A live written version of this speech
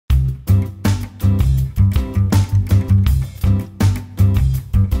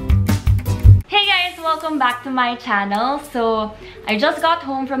back to my channel. So I just got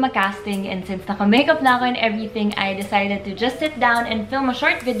home from a casting, and since naka-makeup na ako and everything, I decided to just sit down and film a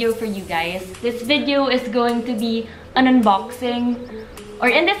short video for you guys. This video is going to be an unboxing,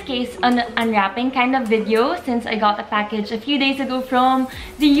 or in this case, an unwrapping kind of video, since I got a package a few days ago from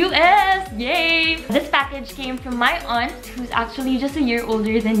the US! Yay! This package came from my aunt, who's actually just a year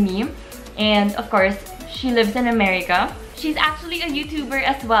older than me. And of course, she lives in America. She's actually a YouTuber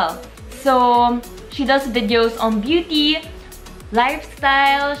as well. So she does videos on beauty,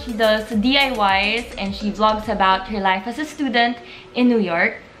 lifestyle, she does DIYs, and she vlogs about her life as a student in New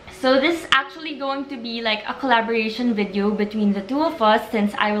York. So this is actually going to be like a collaboration video between the two of us, since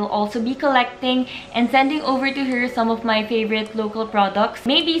I will also be collecting and sending over to her some of my favorite local products.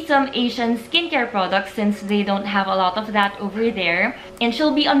 Maybe some Asian skincare products, since they don't have a lot of that over there. And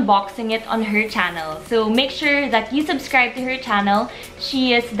she'll be unboxing it on her channel. So make sure that you subscribe to her channel.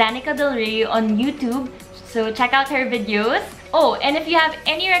 She is Danica Del Rey on YouTube. So check out her videos. Oh, and if you have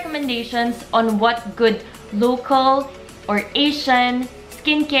any recommendations on what good local or Asian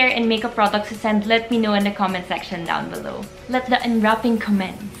skincare and makeup products to send, let me know in the comment section down below. Let the unwrapping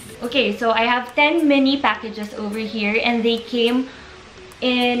commence. Okay, so I have 10 mini packages over here, and they came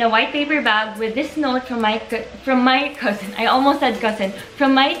in a white paper bag with this note from my cousin. I almost said cousin.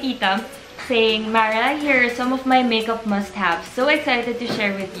 From my tita, saying, "Mara, here are some of my makeup must-haves. So excited to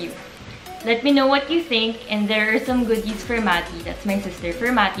share with you. Let me know what you think." And there are some goodies for Mati. That's my sister.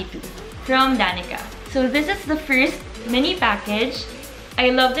 For Mati too. From Danica. So this is the first mini package. I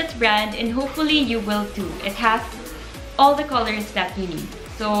love this brand, and hopefully you will too. It has all the colors that you need.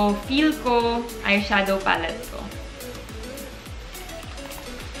 So, feel ko eyeshadow palette ko.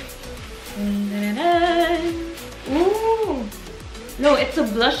 Ooh! No, it's a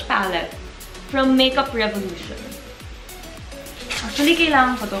blush palette from Makeup Revolution. Actually,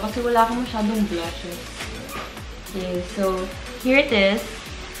 kailangan ko to kasi wala akong masyadong blushes. Okay, so here it is.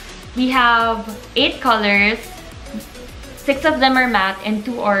 We have 8 colors. 6 of them are matte and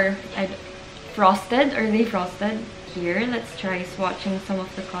 2 are frosted. Are they frosted? Here, let's try swatching some of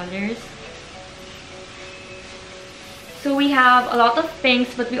the colors. So we have a lot of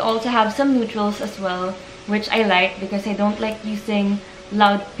pinks, but we also have some neutrals as well, which I like because I don't like using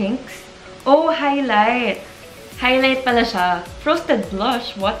loud pinks. Oh, highlight! Highlight pala siya. Frosted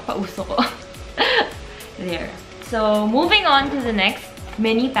blush. What? Pauso ko. There. So, moving on to the next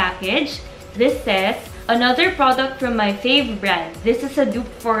mini package. This says, another product from my fave brand. This is a dupe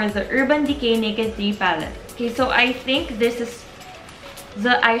for the Urban Decay Naked 3 palette. Okay, so I think this is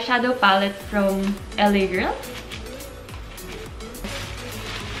the eyeshadow palette from LA Girl.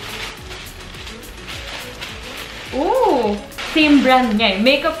 Oh, same brand nga,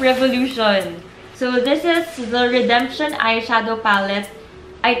 Makeup Revolution. So this is the Redemption eyeshadow palette,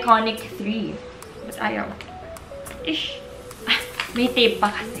 Iconic 3. But ayaw. Ish. May tape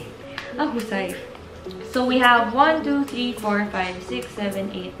pa kasi. Ah, husay. So we have 1, 2, 3, 4, 5, 6,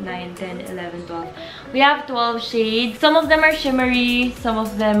 7, 8, 9, 10, 11, 12. We have 12 shades. Some of them are shimmery, some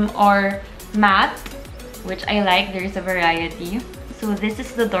of them are matte, which I like. There's a variety. So this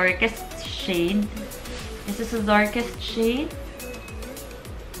is the darkest shade. This is the darkest shade.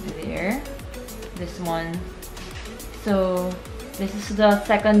 There. This one. So this is the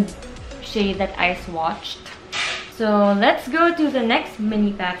second shade that I swatched. So let's go to the next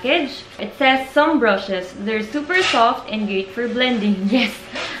mini package. It says some brushes. They're super soft and great for blending. Yes,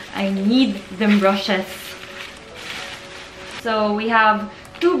 I need them brushes. So we have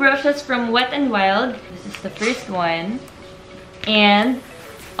 2 brushes from Wet n Wild. This is the first one. And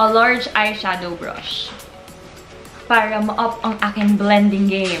a large eyeshadow brush. Para ma-up ang aking blending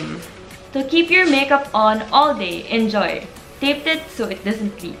game. To keep your makeup on all day, enjoy. Taped it so it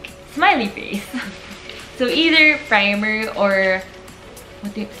doesn't leak. Smiley face. So either primer or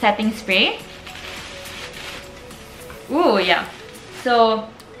setting spray. Ooh, yeah. So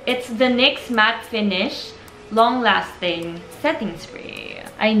it's the NYX Matte Finish Long-Lasting Setting Spray.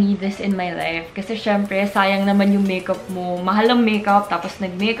 I need this in my life. Kasi syempre, sayang naman yung makeup mo. Mahal ang makeup, tapos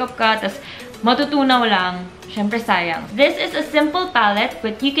nag-makeup ka, tapos matutunaw lang. Syempre, sayang. This is a simple palette,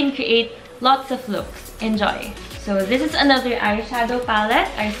 but you can create lots of looks. Enjoy. So this is another eyeshadow palette,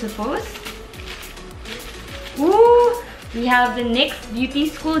 I suppose. Ooh! We have the NYX Beauty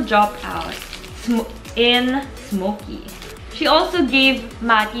School Dropout in Smoky. She also gave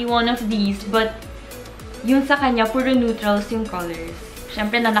Mati one of these, but yung sa kanya, puro neutrals yung colors.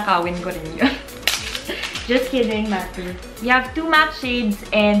 Syempre, nanakawin ko rin yun. Just kidding, Mati. We have 2 matte shades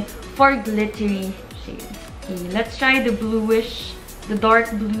and 4 glittery shades. Okay, let's try the bluish, the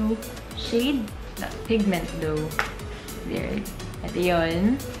dark blue shade. That pigment though. There. Ito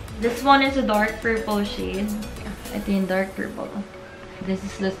yun. This one is a dark purple shade. Ito yung dark purple. This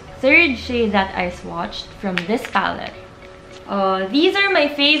is the third shade that I swatched from this palette. These are my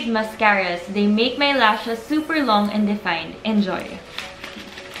fave mascaras. They make my lashes super long and defined. Enjoy.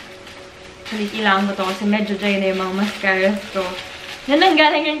 Kailangan ko to kasi medyo dry na yung mga mascaras ko. Yan ang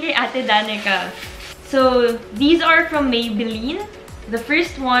galing yan kay Ate Danica. So, these are from Maybelline. The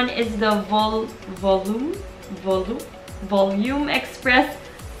first one is the Volum'Express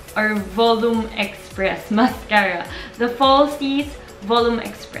or Volum'Express mascara. The Falsies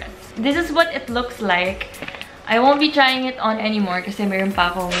Volum'Express. This is what it looks like. I won't be trying it on anymore kasi meron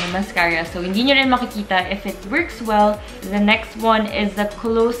pa akong mascara. So, hindi nyo rin makikita if it works well. The next one is the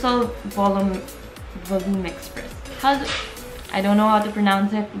Colossal Volum'Express. I don't know how to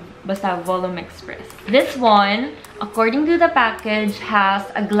pronounce it. Basta Volum'Express. This one, according to the package, has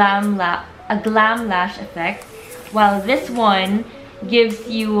a glam lash effect. While this one gives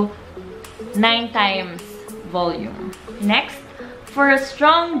you 9 times volume. Next, for a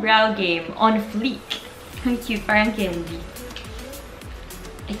strong brow game on fleek. Ang cute, parang candy.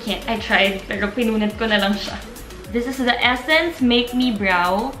 I tried, pero pinunit ko na lang siya. This is the Essence Make Me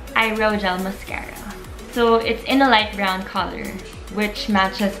Brow Eyebrow Gel Mascara. So, it's in a light brown color, which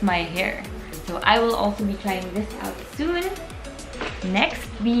matches my hair. So, I will also be trying this out soon. Next,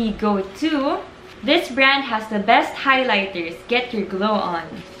 we go to... This brand has the best highlighters. Get your glow on.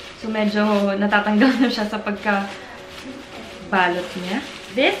 So, medyo natatanggal na siya sa pagka-balot niya.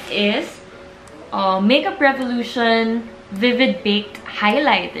 This is Makeup Revolution Vivid Baked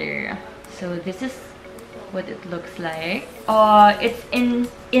Highlighter. So this is what it looks like. It's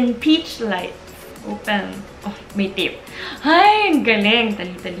in peach light. Open. Oh, may tape. Ay, ang galing.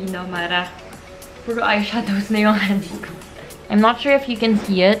 Tali-tali na, Mara. Puro eyeshadows na yung hands ko. I'm not sure if you can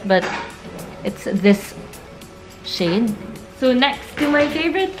see it, but it's this shade. So next, to my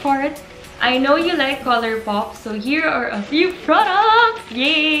favorite part. I know you like Colourpop, so here are a few products!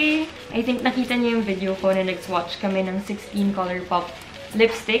 Yay! I think nakita niyo yung video ko na nag-swatch kami ng 16 Colourpop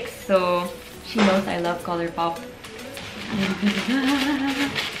lipsticks. So, she knows I love Colourpop.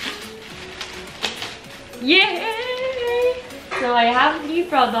 Yay! So, I have 3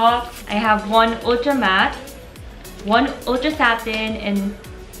 products. I have one Ultra Matte, one Ultra Satin, and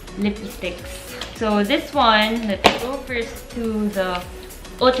Lippie Stix. So, this one, let's go first to the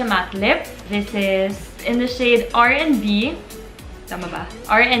Ultra Matte Lip. This is in the shade R&B. Tama ba?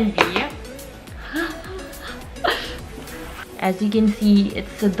 R&B. As you can see,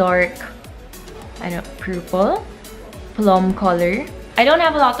 it's a dark, purple plum color. I don't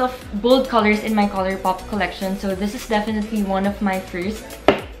have a lot of bold colors in my Colourpop collection, so this is definitely one of my first.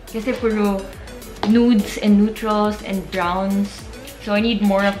 Kasi puro nudes and neutrals and browns. So I need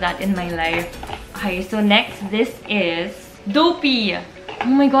more of that in my life. Okay, so next, this is Dopey. Oh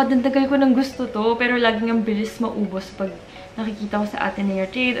my god, ang tagal ko ng gusto to. Pero laging ang bilis maubos pag nakikita ko sa Atin na your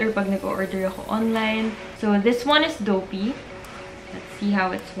trade or pag nag-order ako online. So this one is Dopey. Let's see how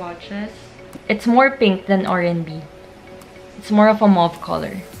it swatches. It's more pink than R&B. It's more of a mauve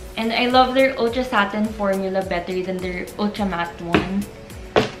color. And I love their Ultra Satin formula better than their Ultra Matte one.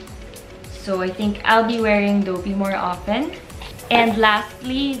 So I think I'll be wearing Dopey more often. And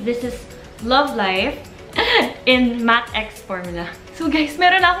lastly, this is Lovelife in Matte X formula. So guys,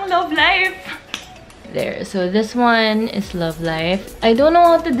 meron akong Lovelife! There. So this one is Lovelife. I don't know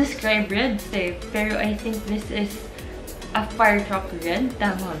how to describe red safe, pero I think this is a fire truck red.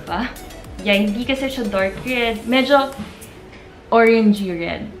 Tama ba? Yeah, hindi kasi siya dark red. Medyo orangey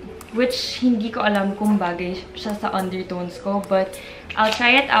red. Which hindi ko alam kung bagay siya sa undertones ko. But I'll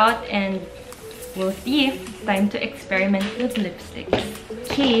try it out and we'll see. It's time to experiment with lipsticks.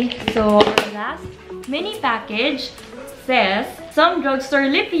 Okay, so our last mini package says some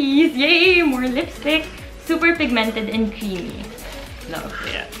drugstore lippies. Yay! More lipstick. Super pigmented and creamy. Love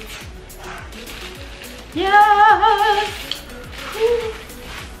it. Yes!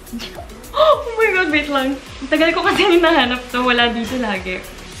 Oh my god, wait lang. Tagal ko kasi hinahanap to. Wala dito lagi.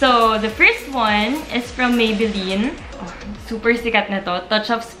 So, the first one is from Maybelline. Oh, super sikat na to.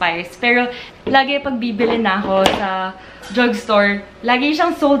 Touch of Spice. Pero, lagi pag bibili na ako sa drugstore, lagi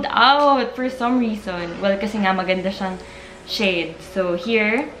siyang sold out for some reason. Well, kasi nga maganda siyang shade. So,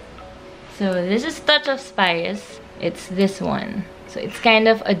 here. So, this is Touch of Spice. It's this one. So, it's kind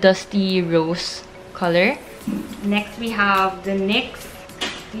of a dusty rose color. Next, we have the NYX.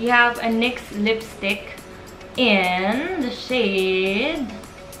 We have a NYX lipstick in the shade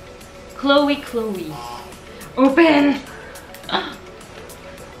Chloe. Open!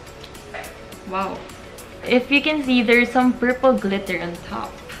 Wow. If you can see, there's some purple glitter on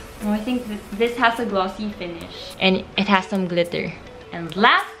top. Oh, I think this has a glossy finish. And it has some glitter. And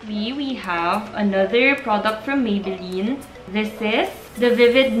lastly, we have another product from Maybelline. This is the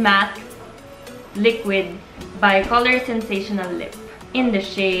Vivid Matte Liquid by Color Sensational Lip in the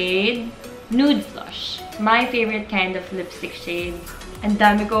shade Nude Flush. My favorite kind of lipstick shade. Ang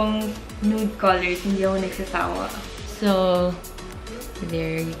dami kong nude colors, hindi ako nagsasawa. So,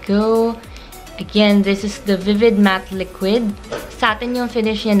 there you go. Again, this is the Vivid Matte Liquid. Satin yung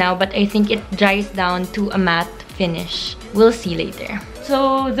finish niya now, but I think it dries down to a matte finish. We'll see later.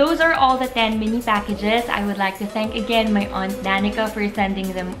 So, those are all the 10 mini packages. I would like to thank again my Aunt Danica for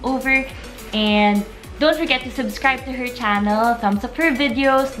sending them over. And don't forget to subscribe to her channel, thumbs up her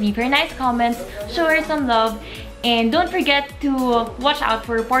videos, leave her nice comments, show her some love. And don't forget to watch out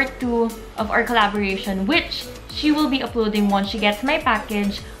for part 2 of our collaboration, which she will be uploading once she gets my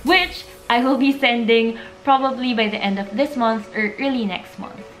package, which I will be sending probably by the end of this month or early next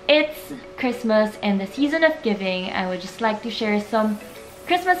month. It's Christmas and the season of giving. I would just like to share some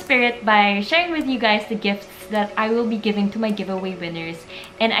Christmas spirit by sharing with you guys the gifts that I will be giving to my giveaway winners.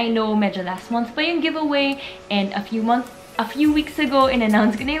 And I know medyo last month pa yung giveaway, and a few weeks ago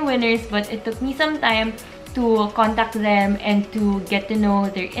in-announce ko na yung winners, but it took me some time to contact them and to get to know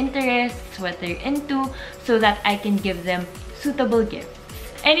their interests, what they're into, so that I can give them suitable gifts.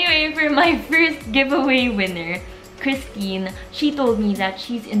 Anyway, for my first giveaway winner, Christine, she told me that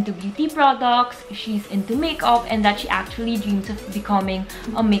she's into beauty products, she's into makeup, and that she actually dreams of becoming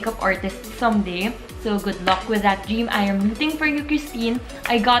a makeup artist someday. So good luck with that dream. I am rooting for you, Christine.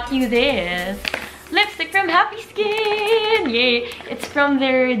 I got you this lipstick from Happy Skin! Yay! It's from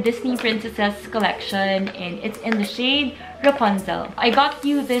their Disney Princesses collection, and it's in the shade Rapunzel. I got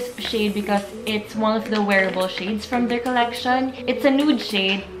you this shade because it's one of the wearable shades from their collection. It's a nude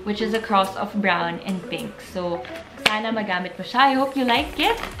shade, which is a cross of brown and pink. So, sana magamit mo siya. I hope you like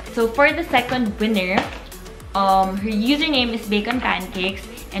it. So, for the second winner, her username is Bacon Pancakes,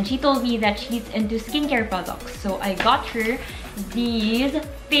 and she told me that she's into skincare products. So, I got her these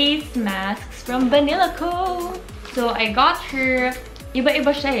face masks from Vanilla Co. So I got her,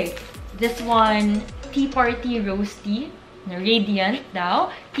 iba-iba siya eh. This one, Tea Party Roasty, Radiant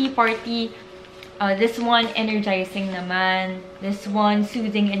daw. Tea Party, this one, energizing naman. This one,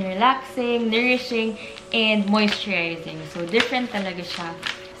 soothing and relaxing, nourishing, and moisturizing. So different talaga siya.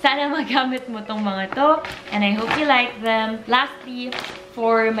 Sana magamit mo tong mga to, and I hope you like them. Lastly,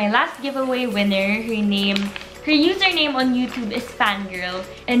 for my last giveaway winner, her username on YouTube is Fangirl.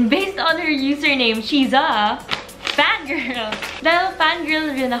 And based on her username, she's a fangirl. Dahil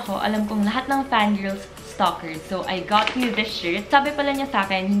fangirl rin ako, alam kong lahat ng fangirls stalkers. So, I got you this shirt. Sabi pala niya sa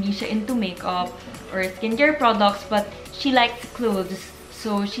akin, hindi siya into makeup or skincare products, but she likes clothes.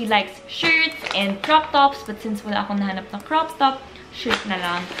 So, she likes shirts and crop tops. But since wala akong nahanap na crop top, shirt na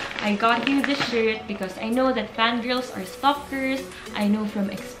lang. I got you this shirt because I know that fangirls are stalkers. I know from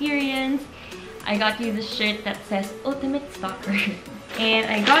experience. I got you this shirt that says Ultimate Stalker. And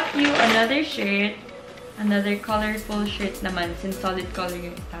I got you another shirt. Another colorful shirt naman, since solid color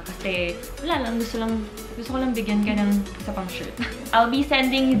yung isa. Kasi wala lang, gusto ko lang bigyan ka ng isa pang shirt. I'll be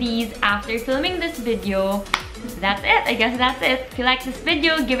sending these after filming this video. That's it. I guess that's it. If you like this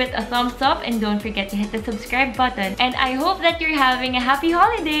video, give it a thumbs up and don't forget to hit the subscribe button. And I hope that you're having a happy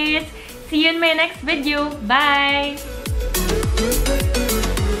holidays. See you in my next video. Bye!